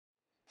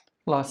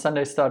Last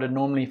Sunday started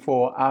normally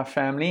for our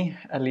family,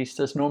 at least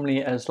as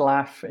normally as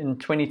life in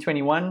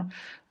 2021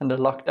 under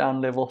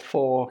lockdown level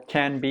 4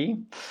 can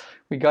be.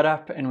 We got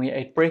up and we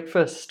ate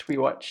breakfast, we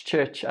watched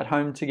church at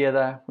home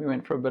together, we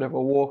went for a bit of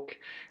a walk,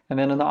 and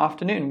then in the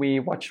afternoon we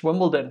watched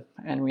Wimbledon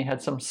and we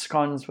had some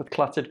scones with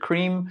clotted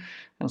cream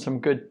and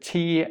some good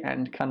tea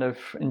and kind of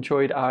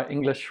enjoyed our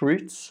English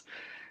roots.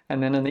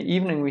 And then in the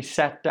evening, we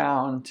sat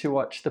down to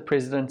watch the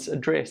president's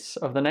address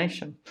of the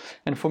nation.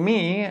 And for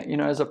me,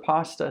 as a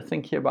pastor,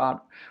 thinking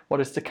about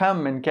what is to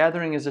come and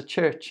gathering as a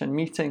church and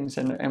meetings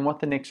and what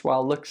the next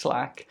while looks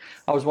like,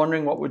 I was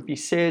wondering what would be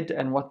said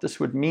and what this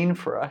would mean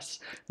for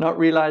us, not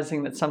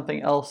realizing that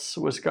something else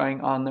was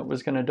going on that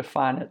was going to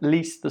define at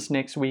least this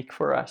next week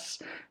for us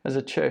as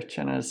a church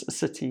and as a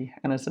city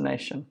and as a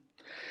nation.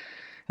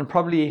 And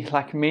probably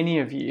like many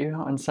of you,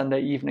 on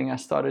Sunday evening, I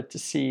started to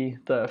see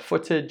the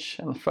footage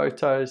and the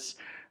photos,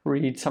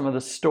 read some of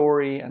the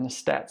story and the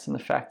stats and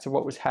the facts of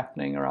what was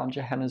happening around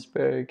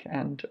Johannesburg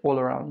and all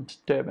around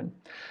Durban.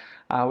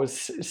 I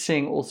was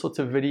seeing all sorts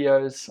of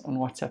videos on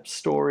WhatsApp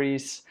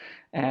stories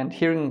and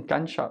hearing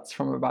gunshots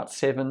from about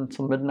 7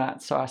 till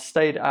midnight. So I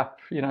stayed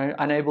up,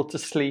 unable to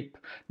sleep,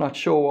 not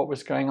sure what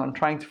was going on,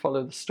 trying to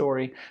follow the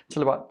story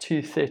till about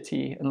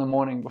 2:30 in the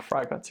morning before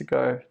I got to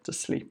go to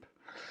sleep.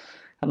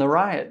 And the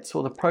riots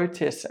or the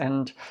protests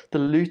and the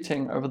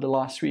looting over the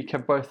last week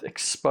have both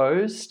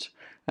exposed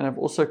and have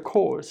also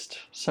caused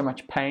so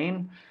much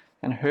pain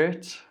and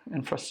hurt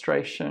and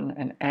frustration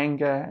and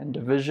anger and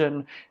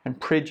division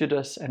and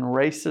prejudice and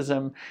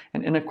racism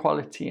and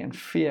inequality and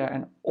fear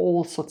and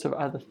all sorts of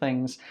other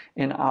things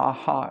in our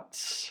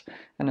hearts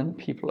and in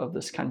the people of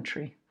this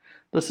country.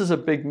 This is a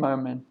big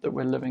moment that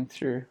we're living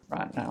through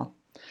right now.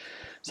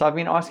 So I've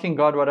been asking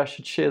God what I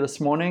should share this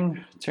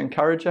morning to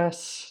encourage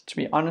us, to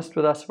be honest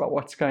with us about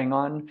what's going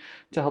on,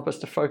 to help us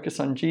to focus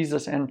on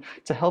Jesus, and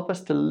to help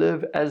us to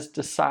live as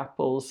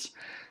disciples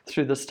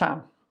through this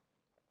time.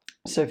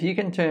 So if you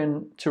can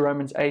turn to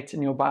Romans 8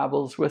 in your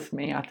Bibles with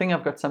me, I think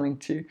I've got something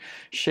to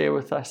share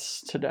with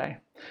us today.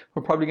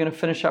 We're probably going to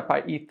finish up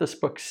our Eat This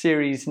Book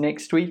series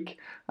next week.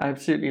 I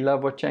absolutely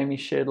love what Jamie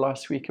shared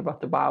last week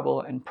about the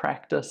Bible and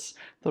practice.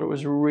 Thought it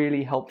was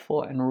really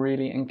helpful and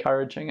really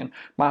encouraging. And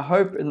my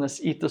hope in this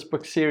Eat This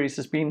Book series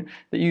has been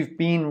that you've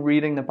been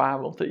reading the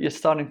Bible, that you're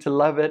starting to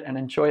love it and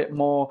enjoy it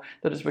more,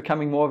 that it's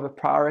becoming more of a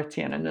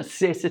priority and a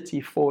necessity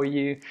for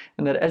you,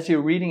 and that as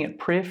you're reading it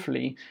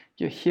prayerfully,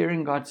 you're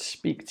hearing God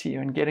speak to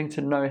you and getting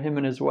to know Him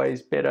and His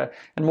ways better.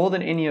 And more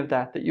than any of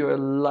that, that you're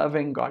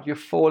loving God. You're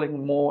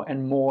falling more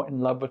and more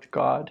in love with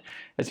God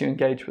as you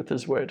engage with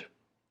His Word.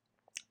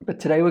 But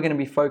today we're going to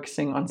be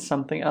focusing on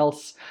something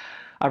else.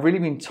 I've really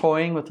been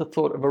toying with the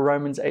thought of a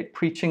Romans 8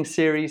 preaching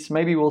series.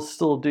 Maybe we'll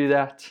still do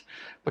that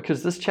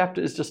because this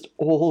chapter is just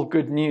all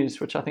good news,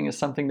 which I think is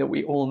something that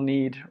we all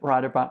need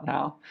right about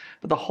now.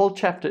 But the whole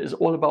chapter is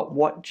all about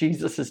what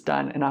Jesus has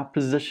done and our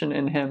position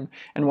in Him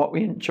and what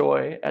we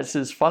enjoy as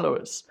His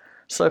followers.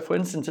 So for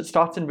instance, it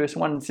starts in verse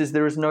 1 and says,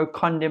 there is no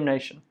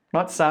condemnation,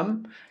 not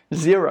some,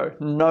 zero,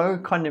 no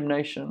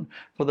condemnation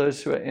for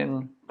those who are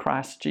in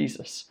Christ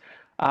Jesus.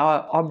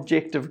 Our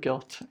objective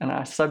guilt and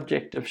our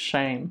subjective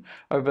shame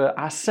over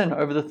our sin,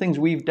 over the things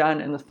we've done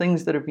and the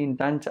things that have been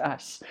done to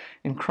us.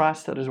 In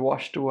Christ that is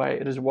washed away,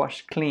 it is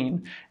washed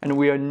clean, and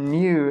we are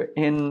new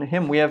in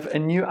Him. We have a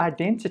new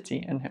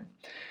identity in Him.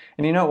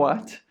 And you know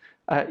what?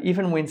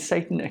 Even when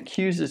Satan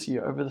accuses you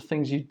over the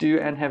things you do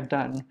and have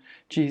done,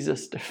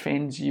 Jesus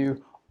defends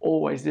you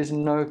always. There's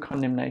no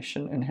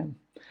condemnation in Him.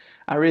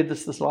 I read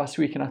this last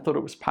week and I thought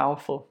it was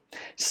powerful.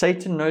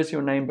 Satan knows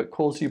your name but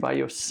calls you by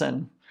your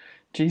sin.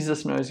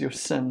 Jesus knows your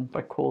sin,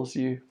 but calls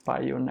you by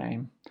your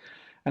name.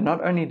 And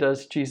not only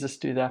does Jesus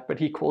do that, but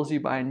He calls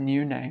you by a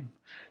new name.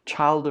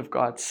 Child of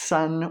God,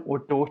 son or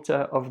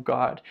daughter of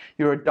God.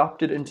 You're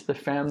adopted into the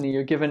family.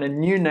 You're given a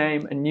new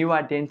name, a new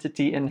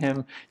identity in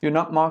Him. You're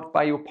not marked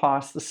by your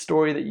past, the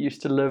story that you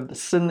used to live, the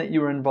sin that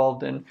you were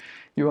involved in.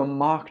 You are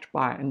marked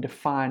by and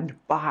defined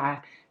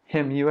by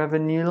Him. You have a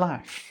new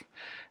life.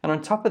 And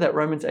on top of that,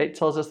 Romans 8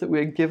 tells us that we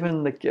are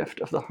given the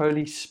gift of the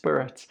Holy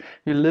Spirit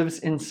who lives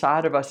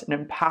inside of us and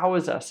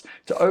empowers us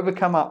to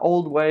overcome our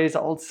old ways,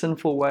 our old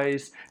sinful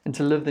ways, and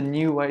to live the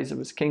new ways of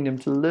His kingdom,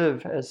 to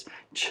live as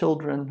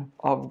children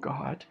of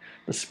God.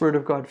 The Spirit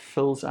of God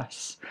fills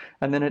us.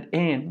 And then it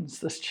ends,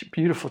 this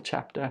beautiful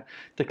chapter,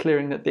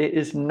 declaring that there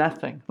is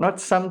nothing,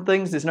 not some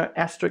things, there's no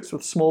asterisks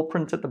with small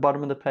print at the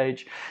bottom of the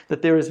page,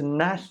 that there is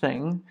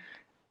nothing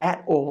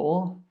at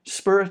all,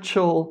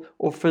 spiritual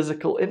or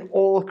physical, in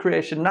all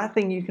creation,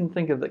 nothing you can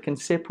think of that can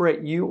separate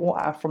you or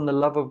I from the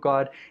love of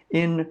God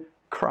in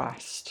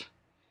Christ.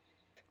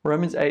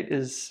 Romans 8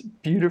 is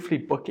beautifully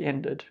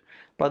bookended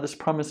by this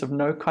promise of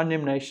no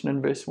condemnation in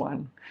verse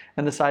 1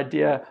 and this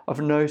idea of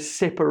no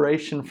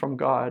separation from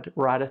God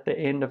right at the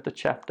end of the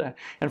chapter.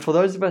 And for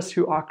those of us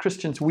who are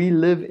Christians, we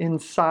live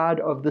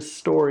inside of this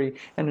story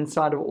and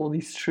inside of all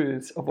these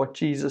truths of what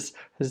Jesus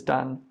has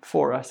done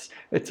for us.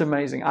 It's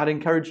amazing. I'd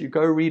encourage you,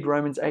 go read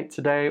Romans 8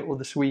 today or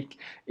this week.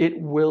 It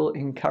will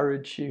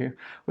encourage you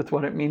with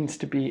what it means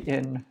to be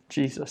in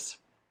Jesus.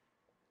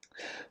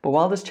 But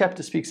while this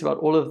chapter speaks about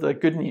all of the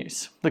good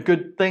news, the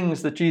good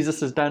things that Jesus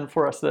has done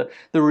for us, the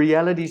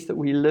realities that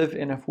we live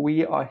in if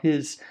we are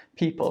his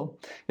people,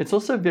 it's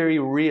also very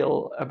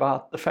real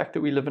about the fact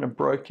that we live in a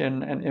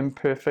broken and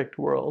imperfect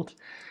world.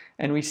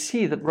 And we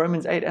see that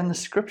Romans 8 and the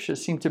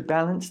scriptures seem to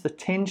balance the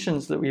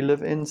tensions that we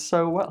live in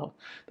so well,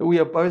 that we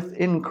are both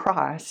in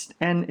Christ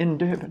and in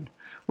Durban.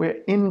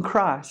 We're in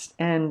Christ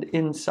and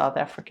in South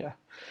Africa.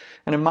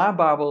 And in my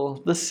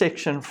Bible, this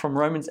section from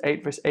Romans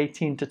 8, verse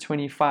 18 to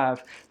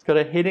 25, it's got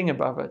a heading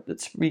above it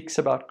that speaks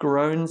about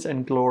groans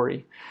and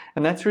glory.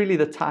 And that's really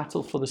the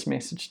title for this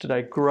message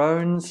today,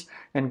 Groans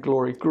and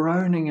Glory,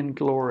 groaning and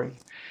glory.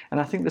 And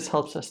I think this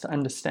helps us to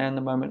understand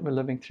the moment we're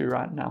living through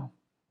right now.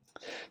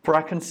 For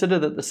I consider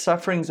that the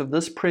sufferings of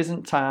this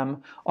present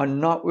time are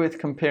not worth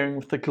comparing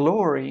with the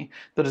glory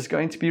that is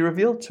going to be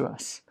revealed to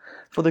us.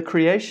 For the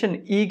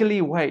creation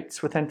eagerly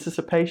waits with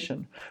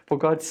anticipation for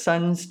God's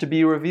sons to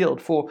be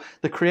revealed. For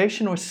the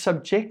creation was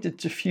subjected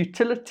to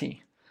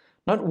futility,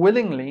 not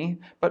willingly,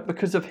 but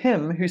because of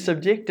him who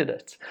subjected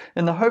it,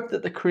 in the hope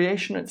that the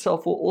creation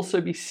itself will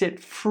also be set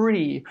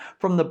free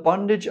from the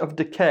bondage of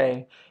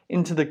decay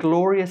into the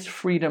glorious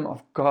freedom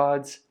of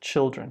God's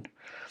children.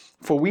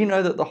 For we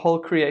know that the whole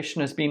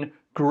creation has been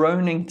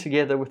groaning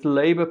together with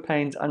labor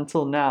pains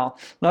until now.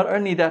 Not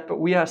only that, but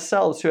we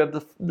ourselves who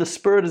have the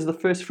Spirit as the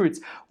first fruits,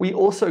 we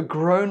also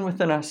groan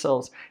within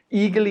ourselves,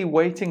 eagerly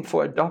waiting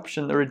for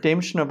adoption, the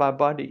redemption of our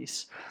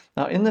bodies.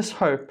 Now in this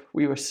hope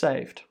we were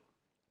saved.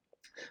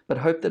 But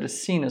hope that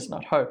is seen is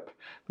not hope,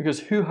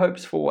 because who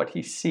hopes for what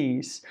he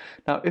sees?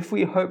 Now if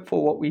we hope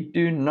for what we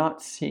do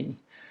not see,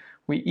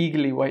 we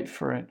eagerly wait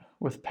for it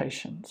with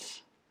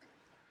patience.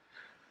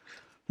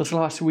 This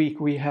last week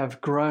we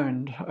have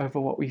groaned over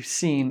what we've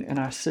seen in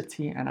our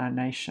city and our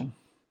nation.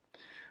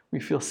 We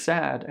feel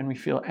sad and we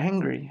feel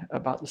angry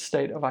about the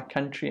state of our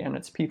country and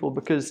its people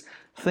because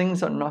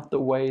things are not the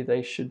way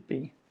they should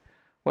be.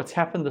 What's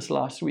happened this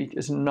last week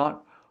is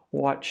not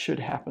what should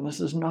happen.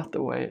 This is not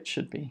the way it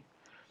should be.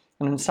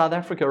 And in South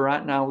Africa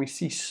right now, we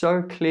see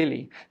so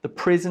clearly the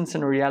presence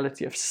and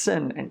reality of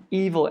sin and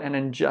evil and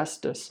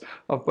injustice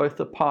of both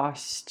the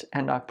past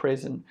and our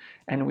present,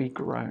 and we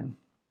groan.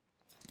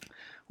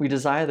 We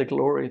desire the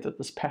glory that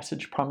this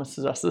passage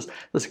promises us,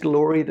 this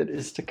glory that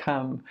is to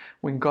come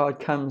when God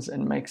comes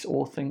and makes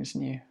all things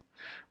new.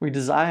 We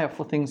desire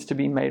for things to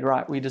be made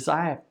right. We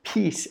desire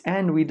peace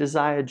and we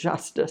desire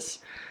justice.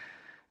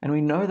 And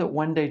we know that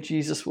one day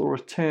Jesus will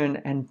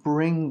return and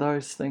bring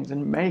those things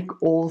and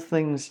make all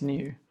things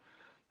new.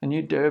 A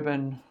new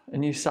Durban, a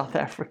new South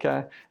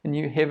Africa, a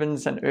new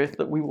heavens and earth,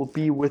 that we will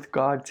be with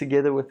God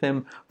together with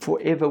him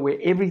forever, where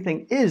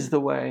everything is the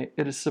way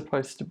it is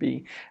supposed to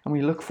be. And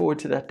we look forward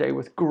to that day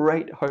with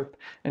great hope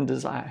and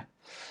desire.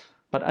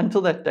 But until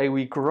that day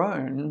we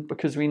groan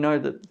because we know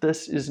that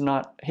this is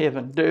not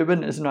heaven.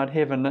 Durban is not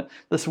heaven.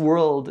 This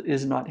world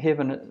is not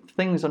heaven.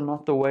 Things are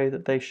not the way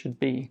that they should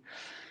be.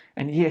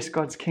 And yes,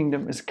 God's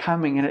kingdom is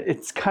coming, and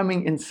it's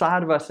coming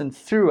inside of us and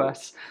through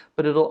us,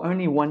 but it'll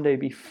only one day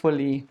be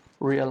fully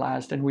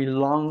realized, and we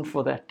long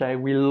for that day.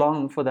 We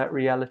long for that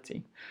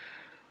reality.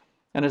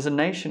 And as a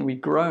nation, we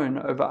groan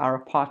over our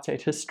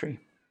apartheid history.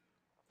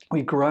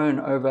 We groan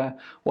over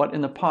what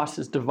in the past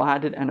has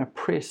divided and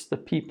oppressed the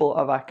people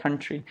of our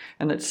country,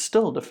 and it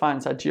still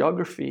defines our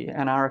geography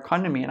and our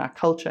economy and our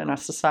culture and our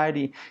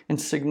society in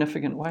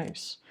significant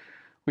ways.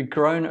 We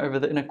groan over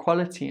the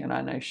inequality in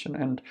our nation,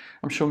 and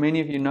I'm sure many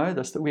of you know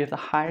this, that we have the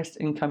highest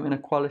income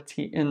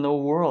inequality in the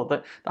world,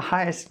 the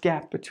highest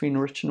gap between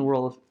rich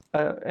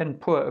and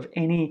poor of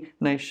any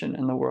nation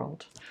in the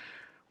world.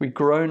 We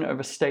groan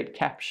over state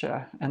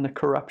capture and the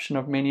corruption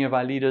of many of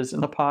our leaders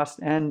in the past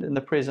and in the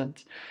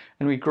present.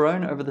 And we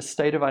groan over the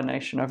state of our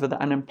nation, over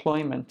the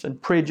unemployment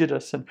and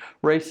prejudice and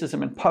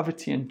racism and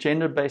poverty and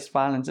gender-based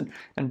violence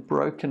and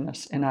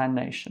brokenness in our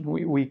nation.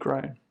 We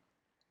groan.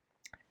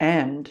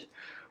 And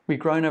we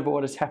groan over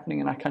what is happening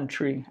in our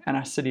country and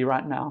our city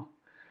right now.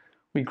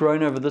 We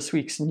groan over this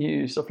week's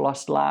news of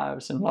lost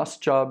lives and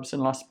lost jobs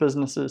and lost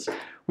businesses.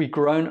 We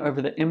groan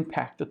over the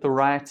impact that the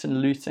riots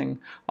and looting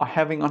are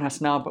having on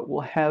us now, but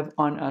will have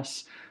on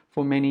us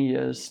for many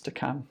years to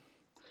come.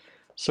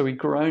 So we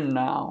groan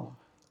now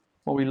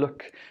while we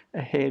look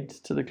ahead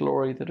to the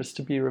glory that is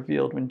to be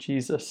revealed when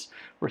Jesus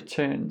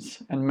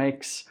returns and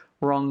makes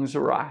wrongs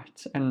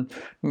right and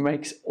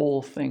makes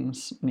all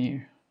things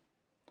new.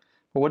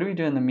 But what do we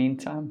do in the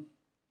meantime?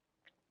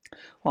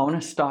 Well, I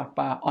want to start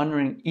by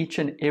honoring each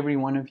and every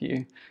one of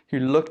you who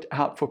looked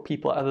out for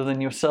people other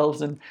than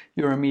yourselves and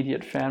your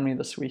immediate family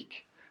this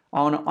week.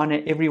 I want to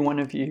honor every one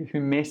of you who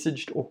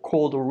messaged or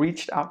called or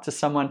reached out to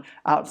someone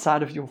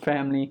outside of your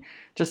family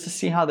just to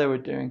see how they were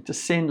doing, to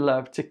send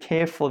love, to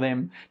care for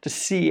them, to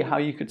see how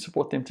you could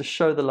support them, to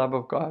show the love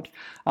of God.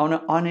 I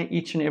want to honor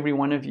each and every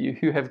one of you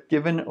who have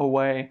given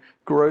away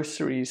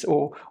groceries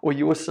or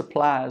your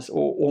supplies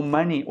or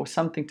money or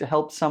something to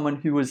help someone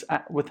who was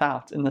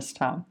without in this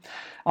time.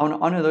 I want to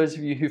honor those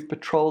of you who've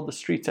patrolled the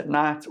streets at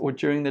night or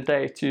during the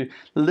day to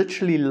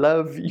literally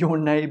love your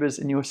neighbors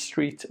in your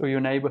street or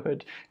your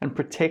neighborhood and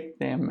protect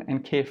them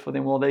and care for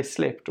them while they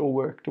slept or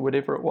worked or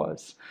whatever it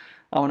was.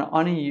 I want to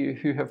honor you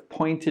who have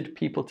pointed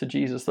people to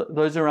Jesus,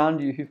 those around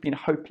you who've been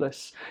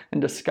hopeless and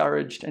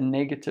discouraged and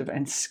negative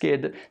and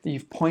scared, that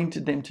you've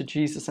pointed them to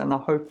Jesus and the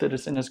hope that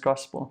is in his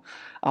gospel.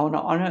 I want to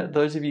honor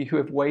those of you who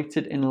have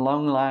waited in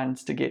long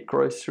lines to get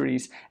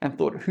groceries and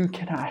thought, who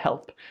can I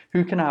help?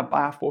 Who can I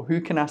buy for? Who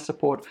can I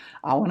support?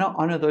 I want to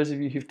honor those of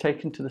you who've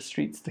taken to the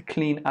streets to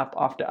clean up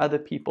after other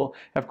people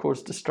have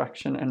caused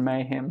destruction and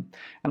mayhem.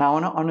 And I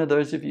want to honor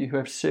those of you who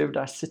have served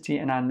our city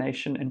and our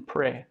nation in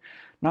prayer.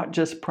 Not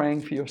just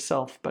praying for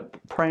yourself,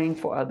 but praying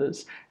for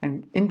others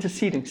and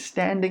interceding,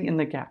 standing in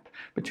the gap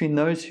between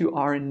those who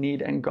are in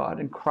need and God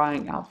and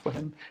crying out for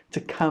him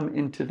to come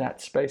into that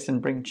space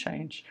and bring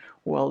change.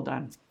 Well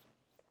done.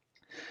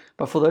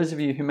 But for those of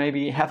you who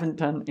maybe haven't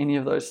done any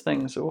of those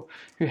things or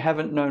who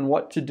haven't known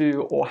what to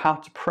do or how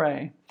to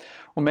pray,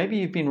 or maybe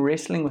you've been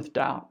wrestling with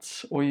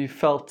doubts or you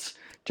felt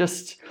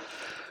just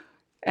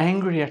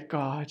angry at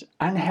God,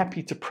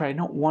 unhappy to pray,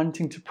 not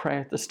wanting to pray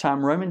at this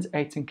time, Romans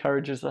 8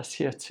 encourages us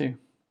here too.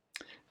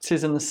 It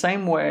says, in the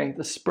same way,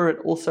 the Spirit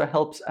also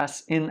helps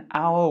us in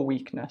our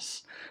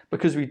weakness,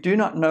 because we do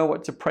not know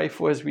what to pray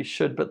for as we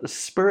should, but the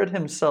Spirit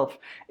himself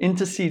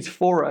intercedes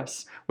for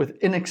us with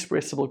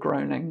inexpressible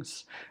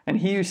groanings. And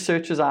he who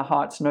searches our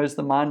hearts knows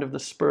the mind of the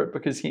Spirit,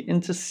 because he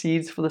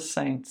intercedes for the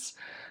saints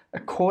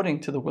according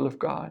to the will of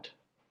God.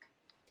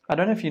 I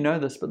don't know if you know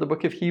this, but the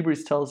book of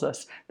Hebrews tells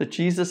us that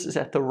Jesus is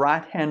at the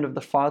right hand of the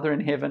Father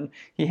in heaven.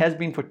 He has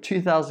been for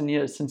 2,000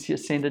 years since he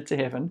ascended to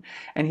heaven,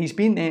 and he's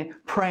been there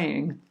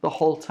praying the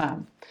whole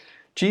time.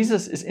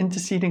 Jesus is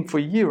interceding for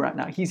you right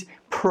now. He's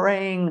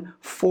praying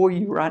for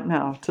you right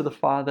now to the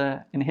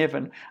Father in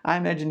heaven. I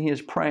imagine he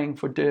is praying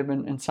for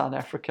Durban and South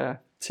Africa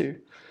too.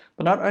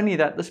 But not only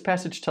that, this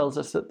passage tells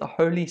us that the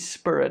Holy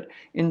Spirit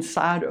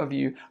inside of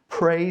you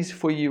prays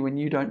for you when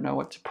you don't know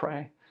what to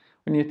pray.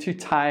 When you're too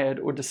tired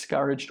or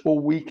discouraged or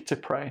weak to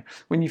pray,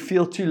 when you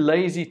feel too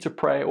lazy to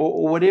pray,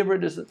 or whatever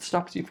it is that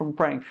stops you from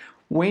praying,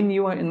 when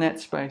you are in that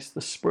space, the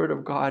Spirit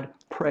of God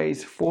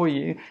prays for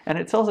you. And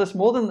it tells us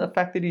more than the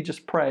fact that he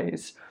just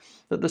prays,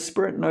 that the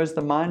Spirit knows the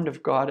mind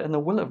of God and the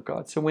will of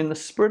God. So when the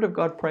Spirit of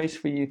God prays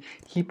for you,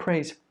 he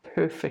prays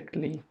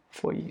perfectly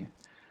for you.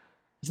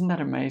 Isn't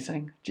that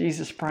amazing?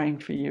 Jesus praying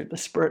for you, the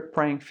Spirit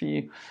praying for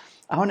you.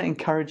 I want to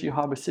encourage you,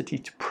 Harbour City,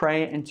 to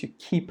pray and to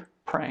keep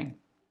praying.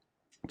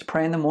 To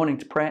pray in the morning,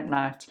 to pray at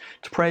night,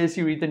 to pray as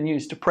you read the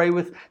news, to pray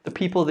with the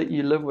people that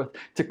you live with,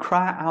 to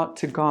cry out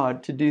to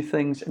God to do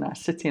things in our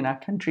city and our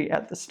country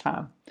at this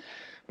time.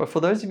 But for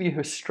those of you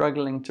who are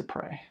struggling to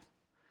pray,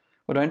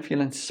 or don't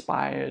feel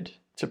inspired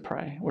to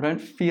pray, or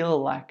don't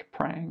feel like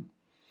praying,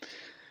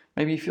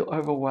 maybe you feel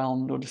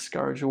overwhelmed or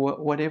discouraged or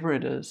whatever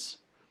it is,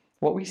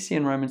 what we see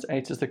in Romans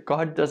 8 is that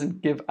God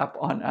doesn't give up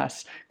on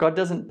us. God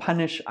doesn't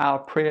punish our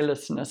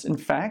prayerlessness. In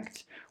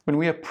fact, when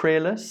we are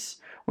prayerless,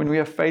 when we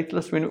are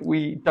faithless, when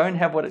we don't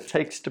have what it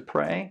takes to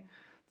pray,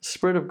 the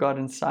Spirit of God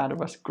inside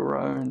of us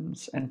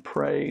groans and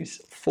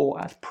prays for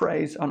us,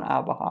 prays on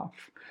our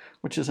behalf,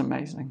 which is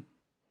amazing.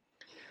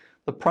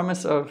 The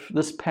promise of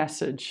this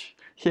passage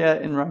here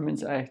in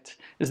Romans 8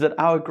 is that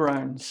our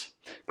groans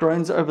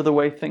over the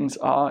way things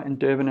are in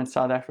Durban and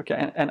South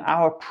Africa, and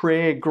our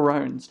prayer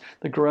groans,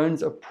 the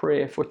groans of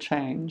prayer for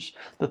change,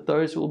 that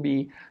those will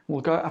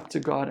go up to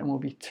God and will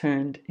be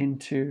turned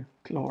into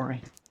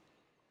glory.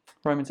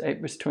 Romans 8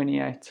 verse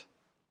 28.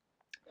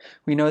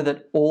 We know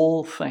that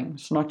all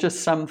things, not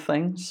just some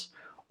things,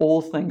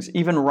 all things,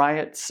 even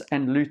riots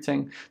and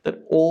looting,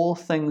 that all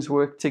things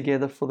work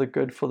together for the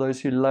good for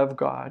those who love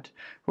God,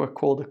 who are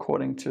called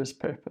according to his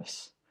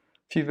purpose.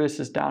 A few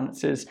verses down it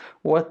says,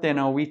 what then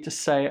are we to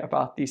say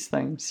about these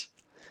things?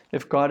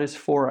 If God is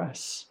for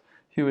us,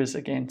 who is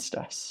against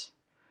us?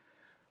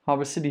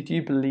 Harbour City, do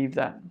you believe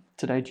that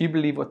today? Do you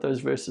believe what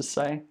those verses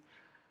say?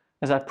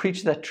 As I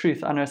preach that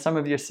truth, I know some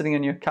of you are sitting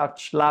on your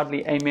couch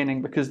loudly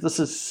amening because this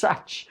is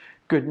such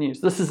good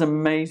news. This is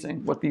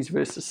amazing what these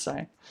verses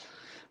say.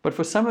 But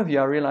for some of you,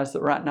 I realize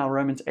that right now,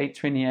 Romans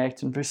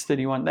 8:28 and verse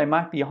 31, they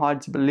might be hard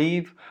to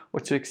believe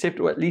or to accept,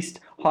 or at least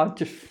hard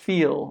to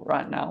feel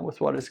right now with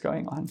what is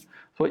going on,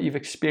 with what you've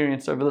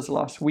experienced over this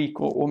last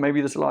week, or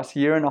maybe this last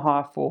year and a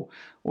half, or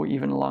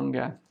even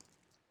longer.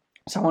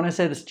 So I want to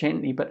say this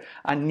gently, but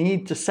I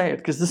need to say it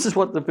because this is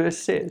what the verse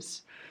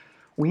says.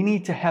 We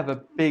need to have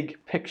a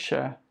big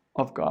picture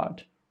of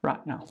God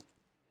right now.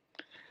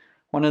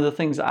 One of the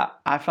things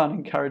I found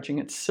encouraging,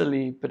 it's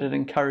silly, but it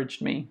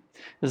encouraged me.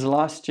 is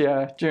last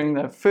year, during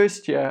the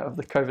first year of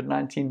the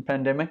COVID-19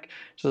 pandemic,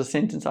 which is a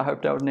sentence I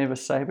hoped I would never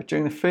say, but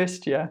during the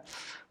first year,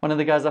 one of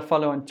the guys I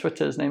follow on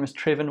Twitter, his name is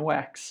Trevin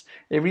Wax.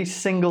 Every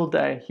single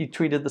day he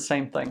tweeted the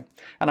same thing.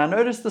 And I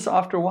noticed this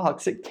after a while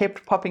because it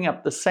kept popping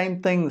up, the same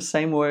thing, the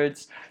same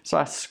words. So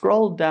I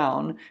scrolled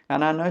down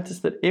and I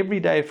noticed that every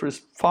day for as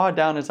far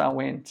down as I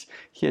went,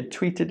 he had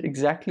tweeted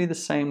exactly the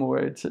same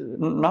words,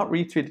 not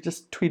retweeted,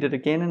 just tweeted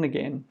again and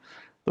again,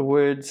 the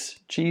words,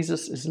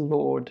 Jesus is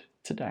Lord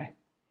today.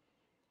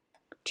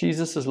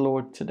 Jesus is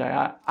Lord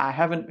today. I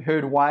haven't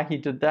heard why he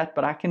did that,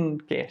 but I can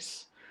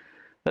guess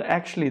that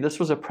actually this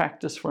was a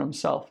practice for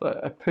himself,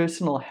 a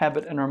personal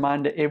habit and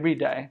reminder every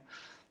day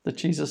that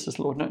Jesus is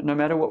Lord. No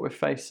matter what we're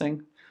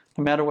facing,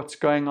 no matter what's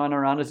going on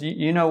around us.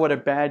 You know what a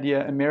bad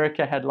year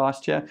America had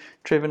last year.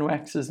 Trevin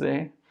Wax is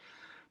there.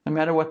 No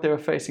matter what they were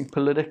facing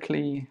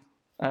politically,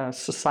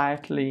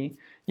 societally,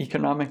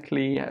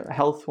 economically,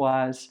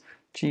 health-wise,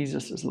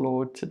 Jesus is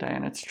Lord today,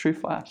 and it's true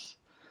for us.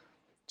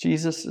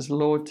 Jesus is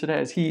Lord today.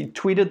 As he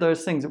tweeted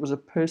those things, it was a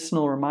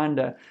personal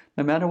reminder.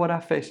 No matter what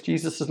I face,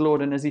 Jesus is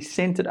Lord. And as he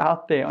sent it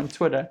out there on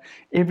Twitter,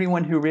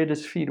 everyone who read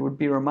his feed would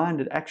be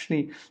reminded,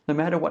 actually, no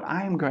matter what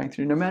I am going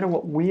through, no matter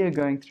what we are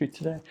going through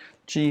today,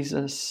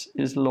 Jesus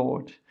is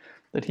Lord.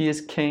 That he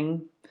is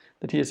King,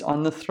 that he is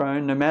on the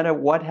throne. No matter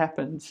what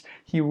happens,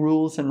 he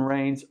rules and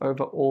reigns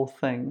over all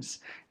things.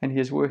 And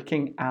he is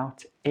working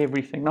out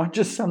everything, not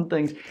just some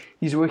things.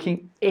 He's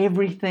working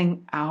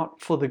everything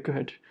out for the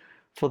good,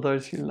 for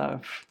those who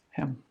love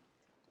him.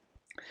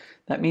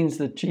 That means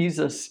that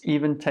Jesus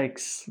even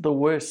takes the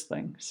worst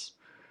things,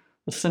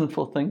 the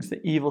sinful things,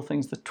 the evil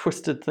things, the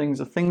twisted things,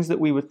 the things that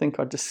we would think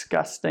are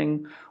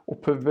disgusting or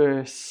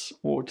perverse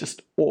or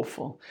just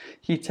awful.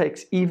 He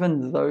takes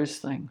even those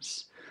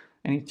things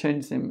and he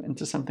turns them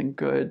into something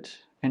good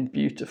and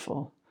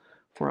beautiful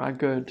for our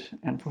good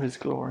and for his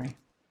glory.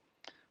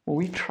 Well,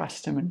 we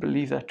trust him and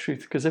believe that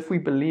truth, because if we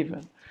believe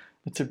it,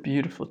 it's a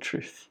beautiful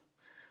truth.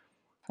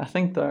 I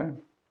think, though,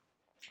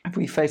 if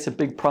we face a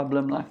big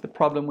problem like the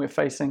problem we're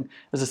facing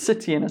as a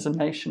city and as a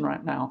nation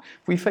right now,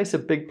 if we face a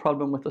big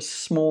problem with a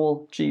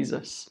small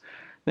Jesus,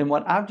 then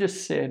what I've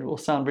just said will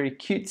sound very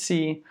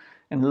cutesy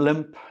and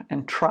limp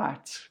and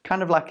trite,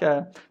 kind of like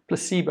a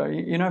placebo.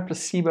 You know,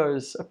 placebo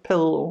is a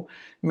pill or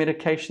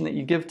medication that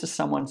you give to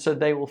someone so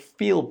they will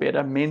feel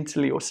better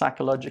mentally or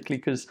psychologically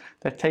because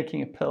they're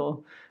taking a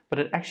pill, but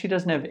it actually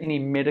doesn't have any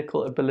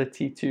medical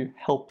ability to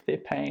help their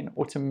pain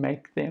or to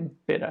make them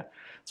better.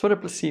 That's what a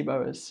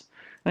placebo is.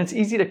 And it's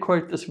easy to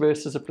quote this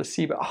verse as a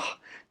placebo. Oh,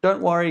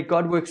 don't worry,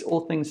 God works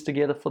all things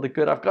together for the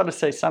good. I've got to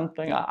say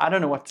something. I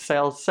don't know what to say.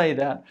 I'll say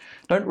that.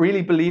 Don't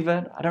really believe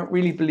it. I don't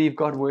really believe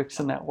God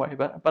works in that way,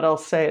 but I'll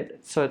say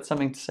it so it's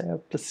something to say, a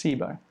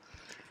placebo.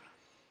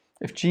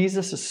 If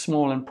Jesus is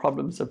small and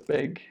problems are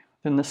big,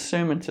 then the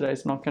sermon today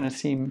is not going to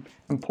seem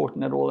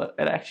important at all. It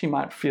actually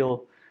might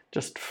feel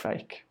just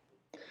fake.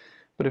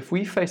 But if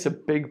we face a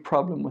big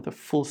problem with a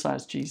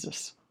full-size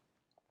Jesus,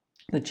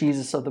 the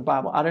Jesus of the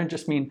Bible. I don't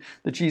just mean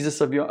the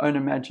Jesus of your own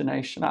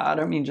imagination. I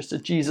don't mean just a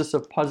Jesus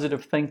of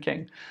positive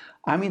thinking.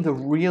 I mean the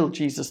real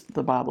Jesus that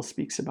the Bible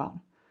speaks about.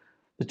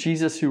 The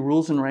Jesus who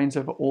rules and reigns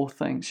over all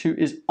things, who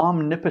is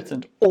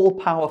omnipotent,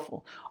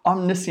 all-powerful,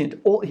 omniscient.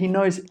 He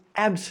knows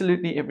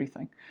absolutely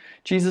everything.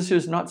 Jesus who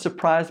is not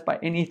surprised by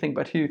anything,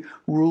 but who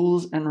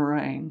rules and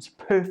reigns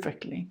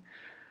perfectly.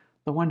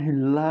 The one who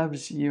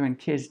loves you and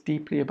cares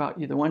deeply about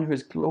you. The one who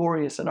is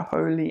glorious and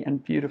holy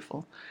and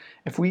beautiful.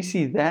 If we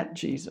see that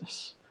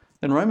Jesus,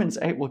 then Romans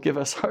 8 will give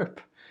us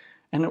hope,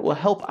 and it will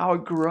help our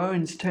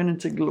groans turn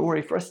into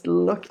glory for us to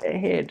look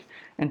ahead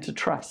and to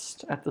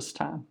trust at this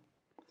time.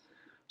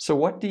 So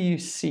what do you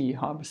see,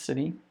 Harbour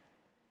City?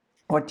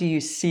 What do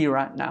you see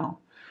right now?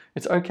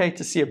 It's okay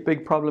to see a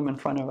big problem in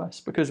front of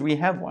us because we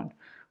have one.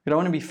 We don't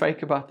want to be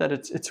fake about that.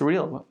 It's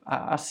real.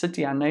 Our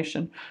city, our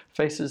nation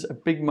faces a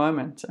big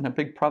moment and a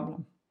big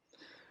problem.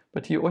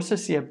 But you also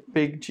see a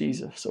big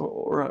Jesus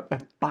or a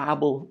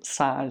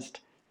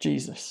Bible-sized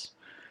Jesus.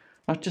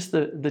 Not just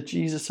the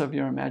Jesus of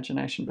your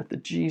imagination, but the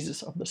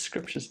Jesus of the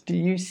Scriptures. Do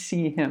you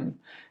see him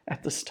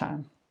at this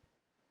time?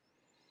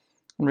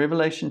 In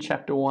Revelation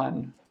chapter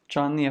 1,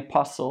 John the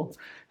Apostle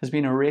has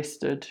been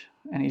arrested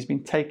and he's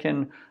been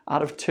taken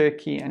out of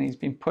Turkey and he's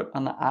been put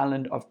on the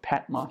island of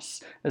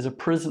Patmos as a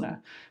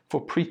prisoner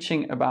for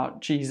preaching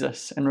about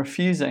Jesus and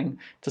refusing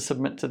to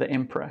submit to the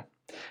emperor.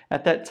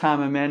 At that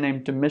time, a man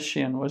named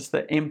Domitian was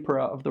the emperor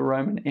of the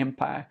Roman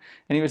Empire,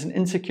 and he was an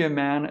insecure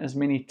man, as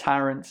many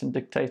tyrants and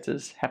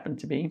dictators happen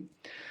to be.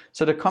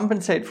 So to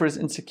compensate for his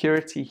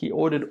insecurity, he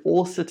ordered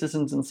all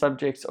citizens and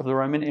subjects of the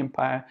Roman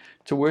Empire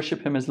to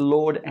worship him as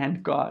Lord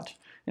and God.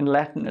 In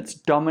Latin, it's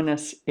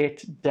Dominus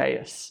et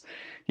Deus.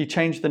 He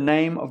changed the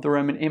name of the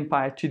Roman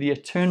Empire to the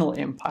Eternal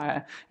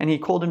Empire, and he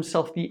called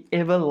himself the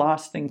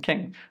Everlasting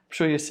King. I'm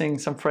sure you're seeing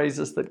some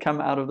phrases that come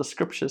out of the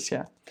Scriptures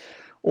here.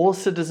 All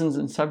citizens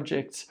and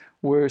subjects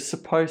were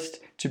supposed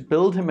to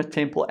build him a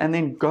temple and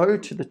then go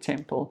to the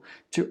temple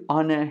to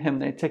honor him.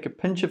 They'd take a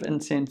pinch of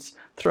incense,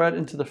 throw it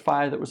into the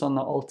fire that was on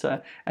the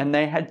altar, and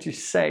they had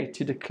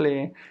to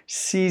declare,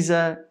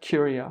 Caesar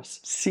Kyrios,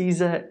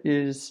 Caesar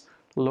is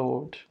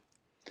Lord.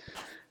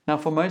 Now,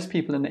 for most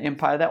people in the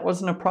empire, that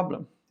wasn't a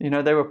problem. You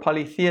know, they were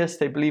polytheists,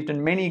 they believed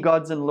in many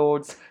gods and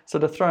lords, so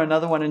to throw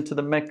another one into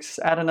the mix,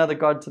 add another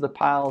god to the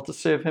pile, to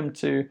serve him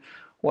to,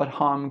 what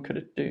harm could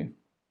it do?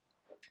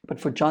 But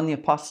for John the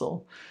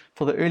Apostle,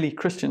 for the early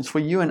Christians, for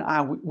you and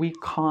I, we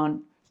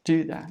can't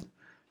do that.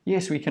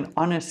 Yes, we can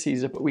honor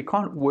Caesar, but we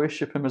can't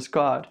worship him as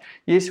God.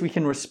 Yes, we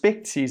can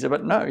respect Caesar,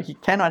 but no, he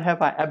cannot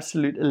have our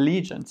absolute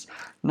allegiance.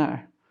 No.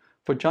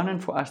 For John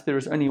and for us, there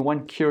is only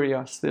one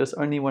Kyrios, there is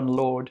only one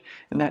Lord,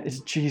 and that is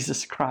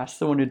Jesus Christ,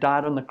 the one who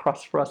died on the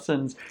cross for our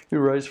sins, who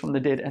rose from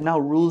the dead, and now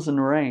rules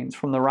and reigns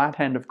from the right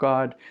hand of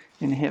God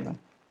in heaven.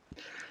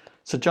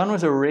 So John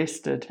was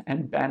arrested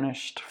and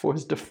banished for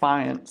his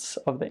defiance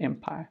of the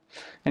empire,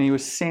 and he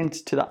was sent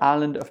to the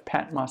island of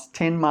Patmos,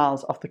 10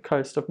 miles off the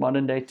coast of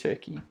modern-day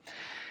Turkey.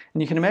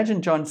 And you can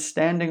imagine John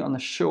standing on the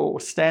shore, or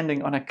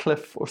standing on a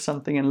cliff or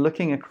something, and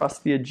looking across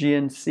the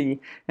Aegean Sea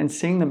and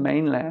seeing the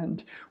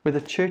mainland where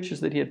the churches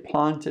that he had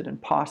planted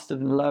and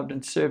pastored and loved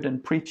and served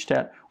and preached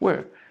at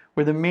were,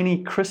 where the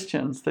many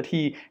Christians that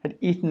he had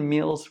eaten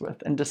meals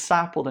with and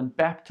discipled and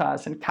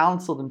baptized and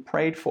counseled and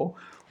prayed for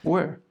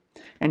were.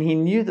 And he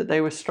knew that they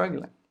were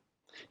struggling.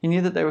 He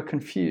knew that they were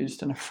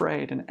confused and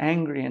afraid and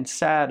angry and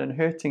sad and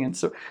hurting and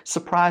so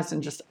surprised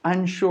and just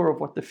unsure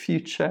of what the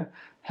future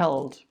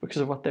held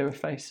because of what they were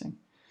facing.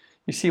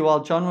 You see,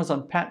 while John was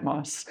on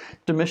Patmos,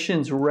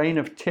 Domitian's reign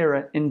of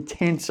terror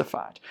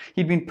intensified.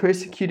 He'd been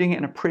persecuting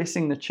and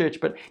oppressing the church,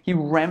 but he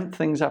ramped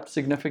things up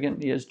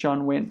significantly as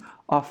John went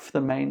off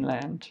the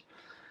mainland.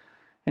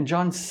 And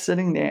John's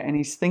sitting there and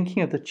he's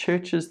thinking of the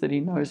churches that he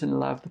knows and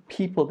loves, the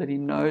people that he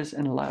knows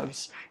and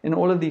loves in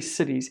all of these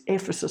cities,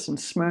 Ephesus and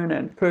Smyrna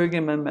and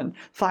Pergamum and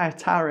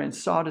Thyatira and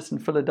Sardis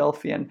and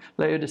Philadelphia and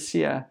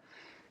Laodicea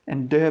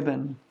and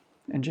Durban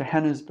and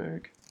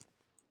Johannesburg.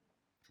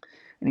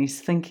 And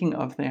he's thinking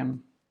of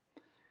them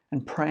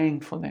and praying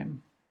for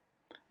them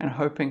and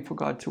hoping for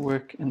God to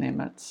work in their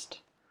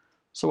midst.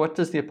 So what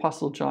does the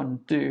Apostle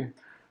John do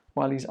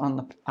while he's on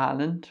the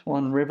island? Well,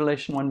 in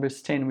Revelation 1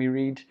 verse 10 we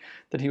read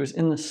that he was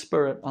in the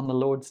Spirit on the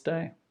Lord's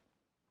day.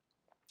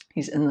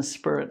 He's in the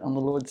Spirit on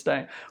the Lord's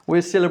day.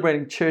 We're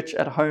celebrating church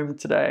at home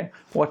today,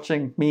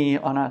 watching me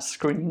on our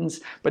screens,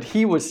 but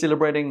he was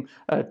celebrating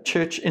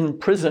church in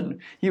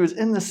prison. He was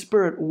in the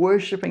Spirit,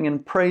 worshiping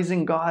and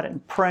praising God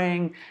and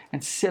praying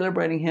and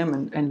celebrating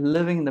him and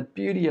living the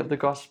beauty of the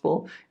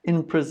gospel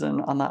in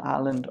prison on the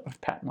island of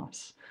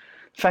Patmos.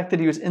 The fact that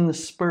he was in the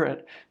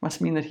Spirit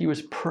must mean that he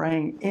was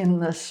praying in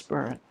the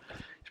Spirit,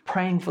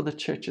 praying for the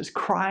churches,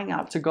 crying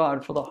out to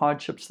God for the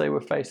hardships they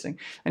were facing.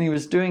 And he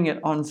was doing it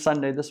on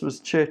Sunday. This was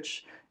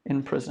church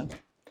in prison.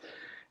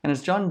 And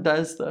as John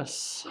does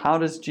this, how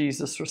does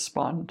Jesus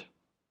respond?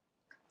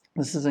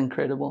 This is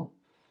incredible.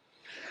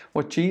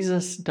 What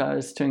Jesus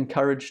does to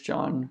encourage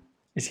John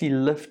is he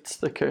lifts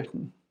the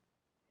curtain.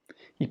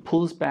 He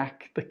pulls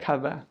back the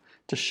cover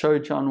to show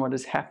John what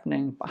is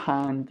happening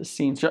behind the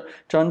scenes.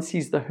 John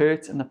sees the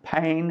hurt and the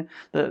pain,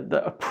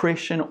 the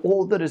oppression,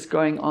 all that is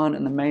going on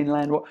in the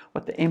mainland,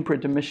 what the Emperor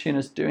Domitian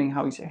is doing,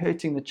 how he's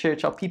hurting the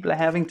church, how people are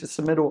having to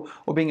submit or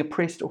being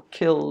oppressed or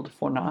killed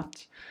for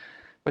naught.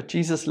 But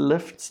Jesus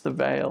lifts the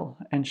veil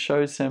and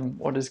shows him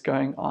what is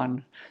going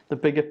on, the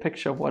bigger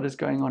picture of what is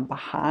going on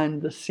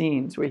behind the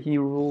scenes where he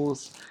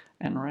rules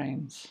and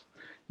reigns.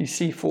 You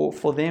see,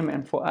 for them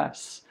and for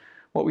us,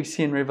 what we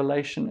see in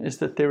Revelation is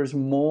that there is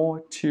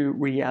more to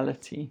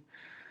reality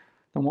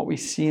than what we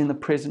see in the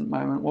present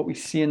moment, what we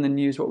see in the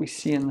news, what we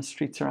see in the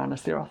streets around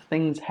us. There are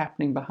things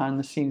happening behind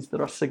the scenes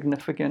that are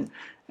significant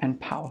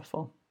and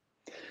powerful.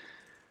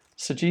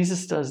 So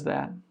Jesus does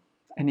that,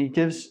 and he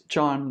gives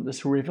John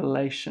this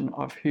revelation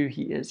of who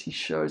he is. He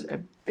shows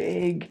a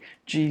big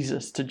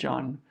Jesus to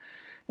John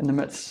in the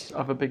midst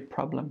of a big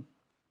problem.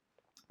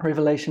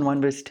 Revelation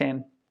 1 verse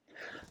 10.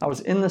 I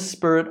was in the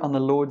Spirit on the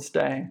Lord's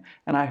day,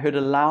 and I heard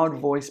a loud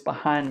voice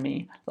behind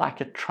me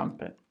like a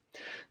trumpet.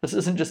 This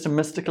isn't just a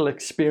mystical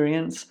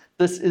experience.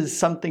 This is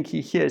something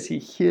he hears. He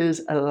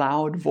hears a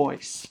loud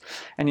voice.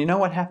 And you know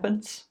what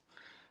happens?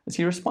 Is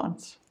he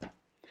responds.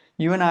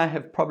 You and I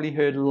have probably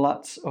heard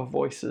lots of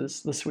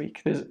voices this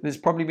week. There's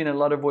probably been a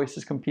lot of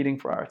voices competing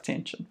for our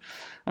attention.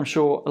 I'm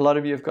sure a lot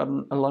of you have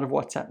gotten a lot of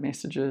WhatsApp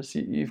messages.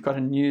 You've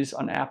gotten news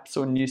on apps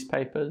or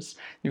newspapers.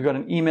 You've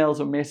gotten emails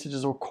or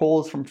messages or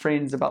calls from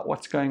friends about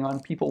what's going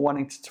on, people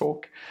wanting to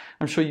talk.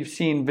 I'm sure you've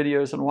seen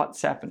videos on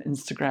WhatsApp and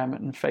Instagram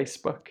and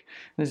Facebook.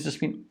 There's just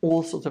been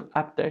all sorts of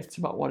updates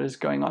about what is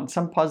going on,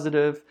 some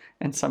positive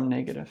and some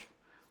negative.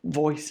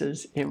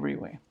 Voices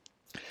everywhere.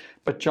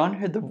 But John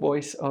heard the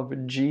voice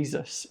of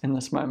Jesus in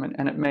this moment,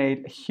 and it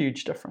made a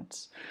huge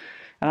difference.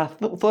 And I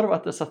thought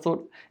about this. I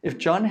thought, if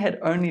John had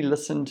only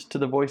listened to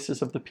the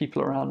voices of the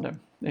people around him,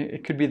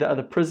 it could be the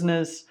other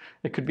prisoners,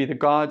 it could be the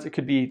guards, it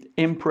could be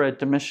Emperor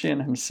Domitian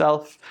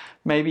himself,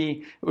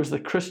 maybe it was the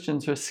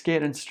Christians who are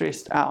scared and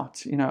stressed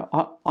out,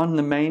 on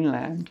the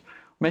mainland.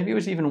 Maybe it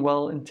was even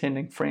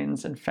well-intending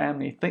friends and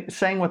family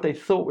saying what they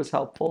thought was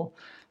helpful,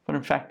 but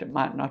in fact it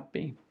might not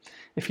be.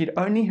 If he'd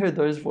only heard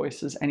those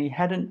voices and he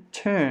hadn't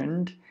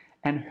turned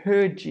and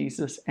heard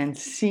Jesus and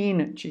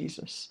seen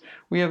Jesus,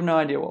 we have no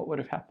idea what would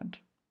have happened.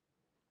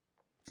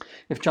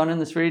 If John in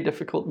this very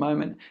difficult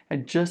moment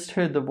had just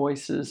heard the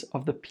voices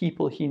of the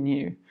people he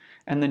knew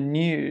and the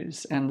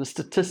news and the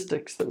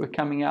statistics that were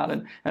coming out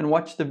and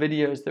watched the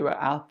videos that were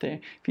out there,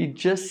 if he'd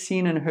just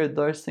seen and heard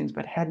those things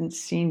but hadn't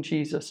seen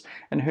Jesus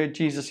and heard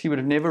Jesus, he would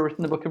have never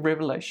written the book of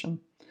Revelation.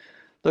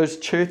 Those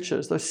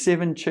churches, those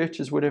 7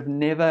 churches would have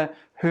never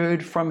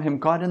heard from him,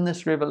 got in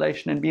this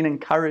revelation and been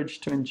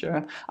encouraged to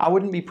endure. I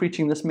wouldn't be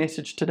preaching this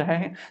message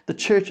today. The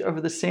church over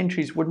the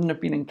centuries wouldn't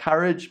have been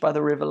encouraged by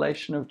the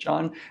revelation of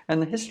John,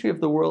 and the history of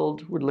the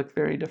world would look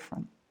very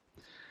different.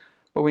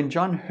 But when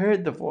John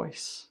heard the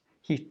voice,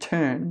 he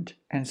turned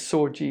and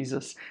saw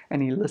Jesus,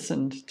 and he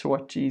listened to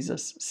what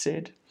Jesus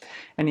said.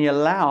 And he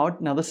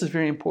allowed, now this is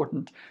very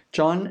important,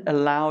 John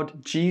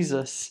allowed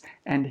Jesus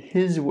and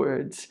his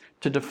words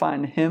to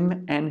define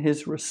him and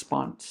his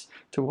response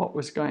to what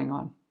was going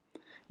on.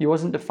 He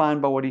wasn't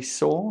defined by what he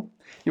saw.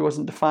 He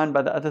wasn't defined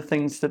by the other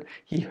things that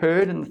he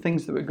heard and the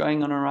things that were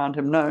going on around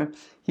him. No,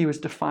 he was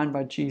defined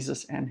by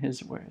Jesus and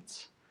his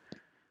words.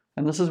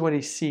 And this is what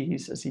he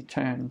sees as he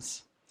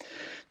turns.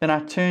 Then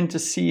I turned to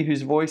see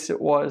whose voice it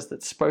was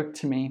that spoke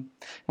to me.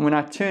 And when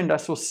I turned, I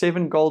saw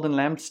 7 golden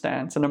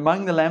lampstands. And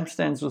among the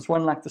lampstands was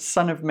one like the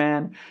Son of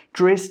Man,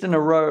 dressed in a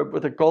robe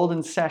with a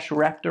golden sash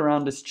wrapped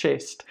around his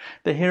chest.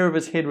 The hair of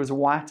his head was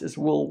white as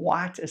wool,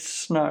 white as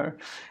snow,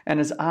 and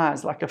his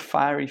eyes like a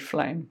fiery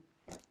flame.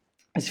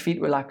 His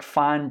feet were like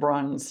fine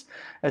bronze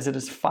as it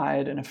is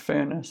fired in a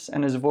furnace,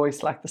 and his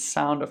voice like the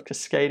sound of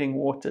cascading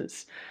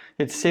waters.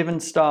 He had 7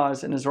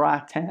 stars in his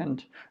right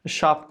hand. A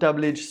sharp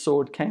double-edged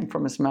sword came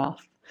from his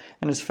mouth,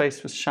 and his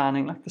face was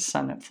shining like the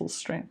sun at full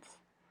strength.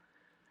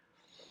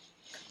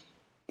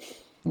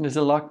 And there's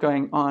a lot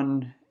going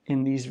on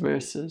in these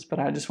verses, but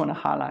I just want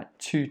to highlight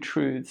 2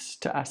 truths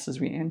to us as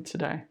we end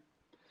today.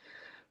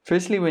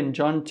 Firstly, when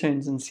John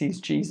turns and sees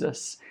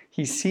Jesus,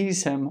 he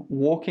sees him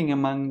walking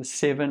among the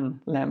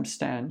 7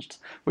 lampstands,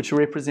 which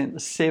represent the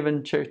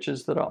 7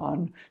 churches that are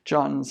on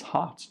John's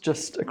heart,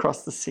 just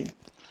across the sea.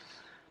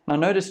 Now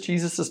notice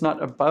Jesus is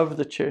not above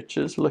the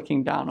churches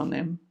looking down on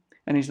them,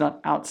 and he's not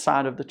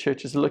outside of the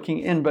churches looking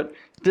in, but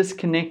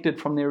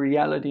disconnected from their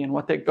reality and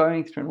what they're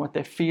going through and what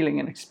they're feeling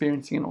and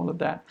experiencing and all of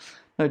that.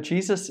 No,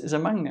 Jesus is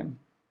among them.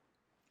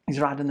 He's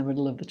right in the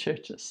middle of the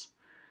churches.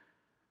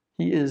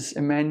 He is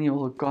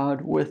Emmanuel,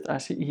 God with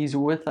us. He's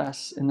with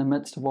us in the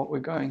midst of what we're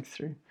going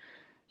through.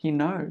 He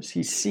knows,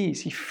 he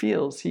sees, he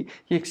feels, he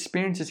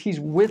experiences. He's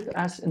with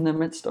us in the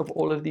midst of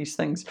all of these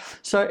things.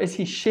 So as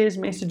he shares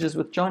messages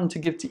with John to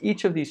give to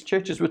each of these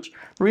churches, which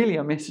really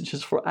are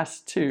messages for us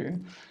too,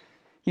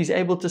 he's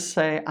able to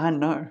say, I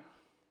know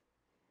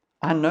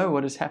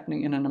what is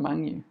happening in and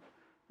among you.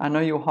 I know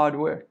your hard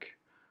work.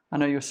 I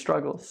know your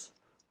struggles.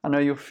 I know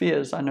your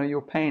fears. I know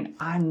your pain.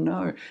 I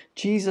know.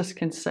 Jesus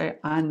can say,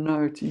 I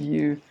know to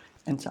you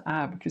and to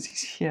I, because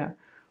he's here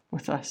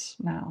with us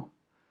now.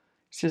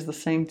 He says the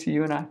same to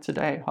you and I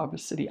today, Harbour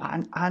City.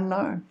 I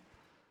know.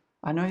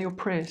 I know your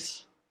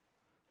prayers.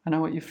 I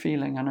know what you're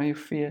feeling. I know your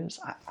fears.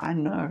 I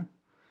know.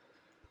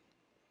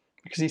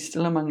 Because he's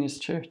still among his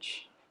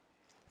church.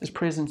 His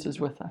presence is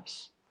with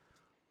us.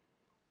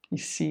 He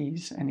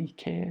sees and he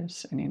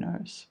cares and he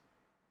knows.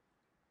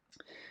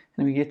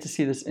 And we get to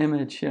see this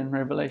image here in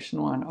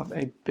Revelation 1 of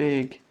a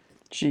big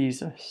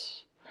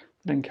Jesus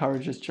that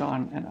encourages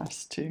John and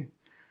us too.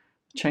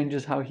 It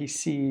changes how he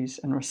sees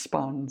and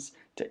responds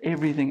to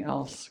everything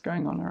else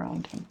going on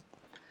around him.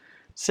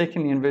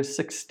 Secondly, in verse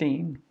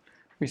 16,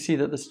 we see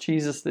that this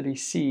Jesus that he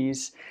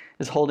sees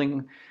is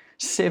holding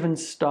 7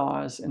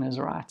 stars in his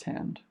right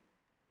hand.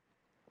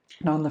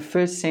 Now, in the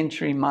first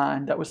century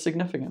mind, that was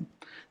significant.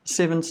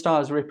 7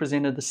 stars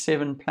represented the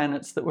 7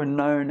 planets that were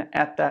known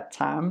at that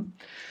time.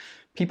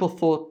 People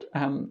thought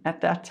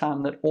at that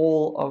time that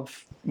all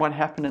of what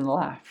happened in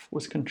life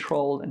was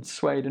controlled and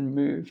swayed and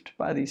moved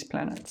by these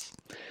planets.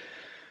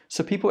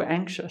 So people were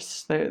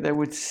anxious. They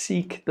would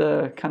seek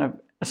the kind of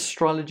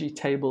astrology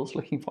tables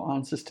looking for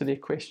answers to their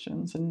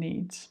questions and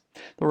needs.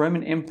 The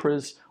Roman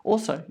emperors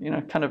also,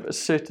 kind of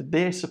asserted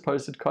their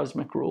supposed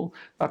cosmic rule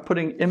by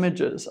putting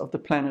images of the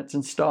planets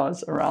and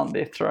stars around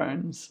their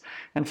thrones.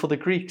 And for the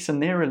Greeks in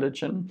their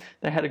religion,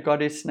 they had a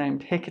goddess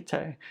named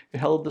Hecate who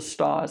held the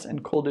stars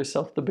and called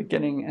herself the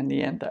beginning and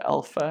the end, the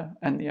Alpha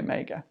and the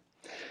Omega.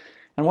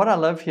 And what I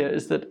love here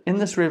is that in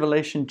this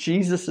revelation,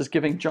 Jesus is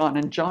giving John,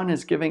 and John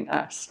is giving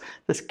us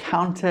this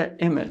counter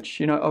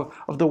image,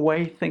 of the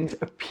way things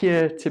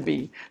appear to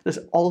be, this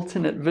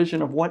alternate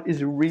vision of what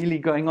is really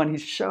going on.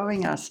 He's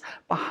showing us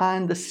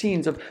behind the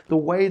scenes of the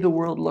way the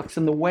world looks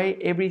and the way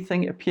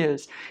everything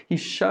appears. He's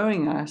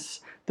showing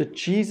us that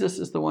Jesus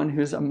is the one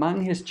who is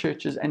among his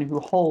churches and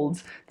who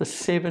holds the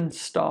 7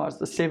 stars,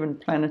 the 7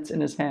 planets in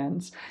his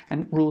hands,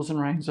 and rules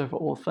and reigns over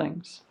all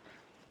things.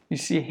 You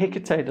see,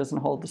 Hecate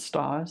doesn't hold the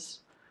stars.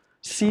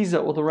 Caesar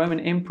or the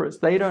Roman emperors,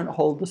 they don't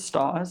hold the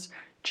stars.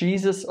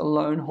 Jesus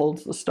alone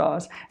holds the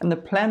stars. And the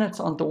planets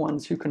aren't the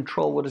ones who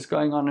control what is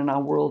going on in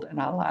our world and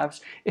our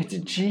lives. It's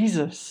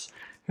Jesus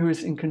who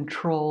is in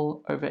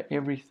control over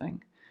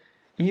everything.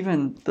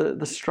 Even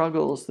the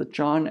struggles that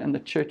John and the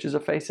churches are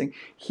facing,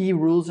 he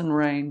rules and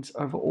reigns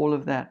over all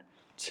of that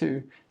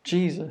too.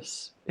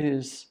 Jesus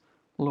is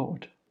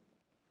Lord.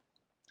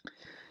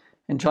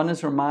 And John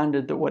is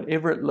reminded that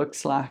whatever it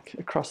looks like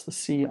across the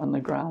sea, on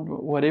the ground,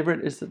 whatever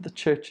it is that the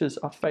churches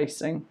are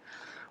facing,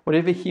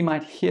 whatever he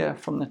might hear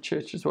from the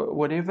churches,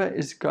 whatever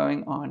is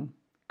going on,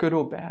 good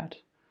or bad,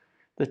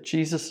 that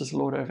Jesus is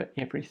Lord over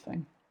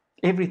everything.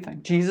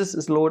 Everything. Jesus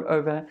is Lord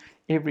over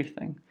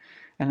everything.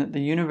 And that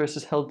the universe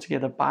is held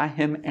together by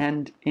him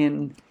and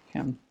in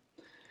him.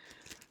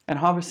 And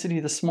Harbour City,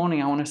 this morning,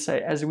 I want to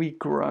say, as we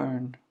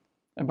groan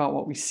about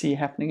what we see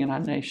happening in our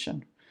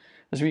nation,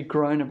 as we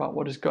groan about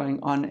what is going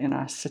on in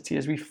our city,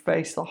 as we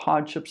face the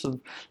hardships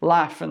of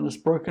life in this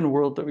broken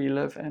world that we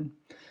live in,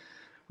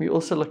 we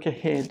also look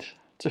ahead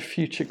to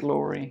future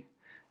glory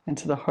and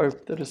to the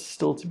hope that is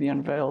still to be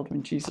unveiled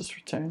when Jesus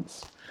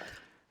returns.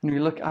 And we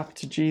look up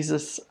to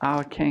Jesus,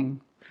 our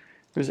King,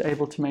 who is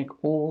able to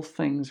make all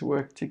things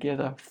work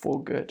together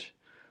for good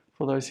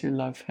for those who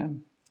love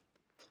him.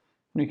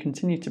 And we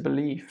continue to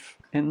believe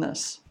in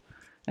this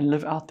and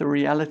live out the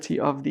reality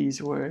of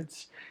these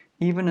words,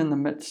 even in the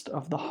midst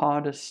of the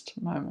hardest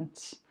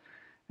moments.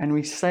 And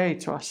we say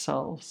to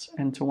ourselves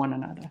and to one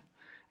another,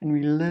 and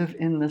we live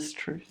in this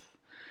truth,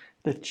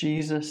 that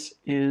Jesus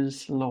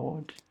is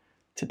Lord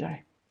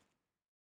today.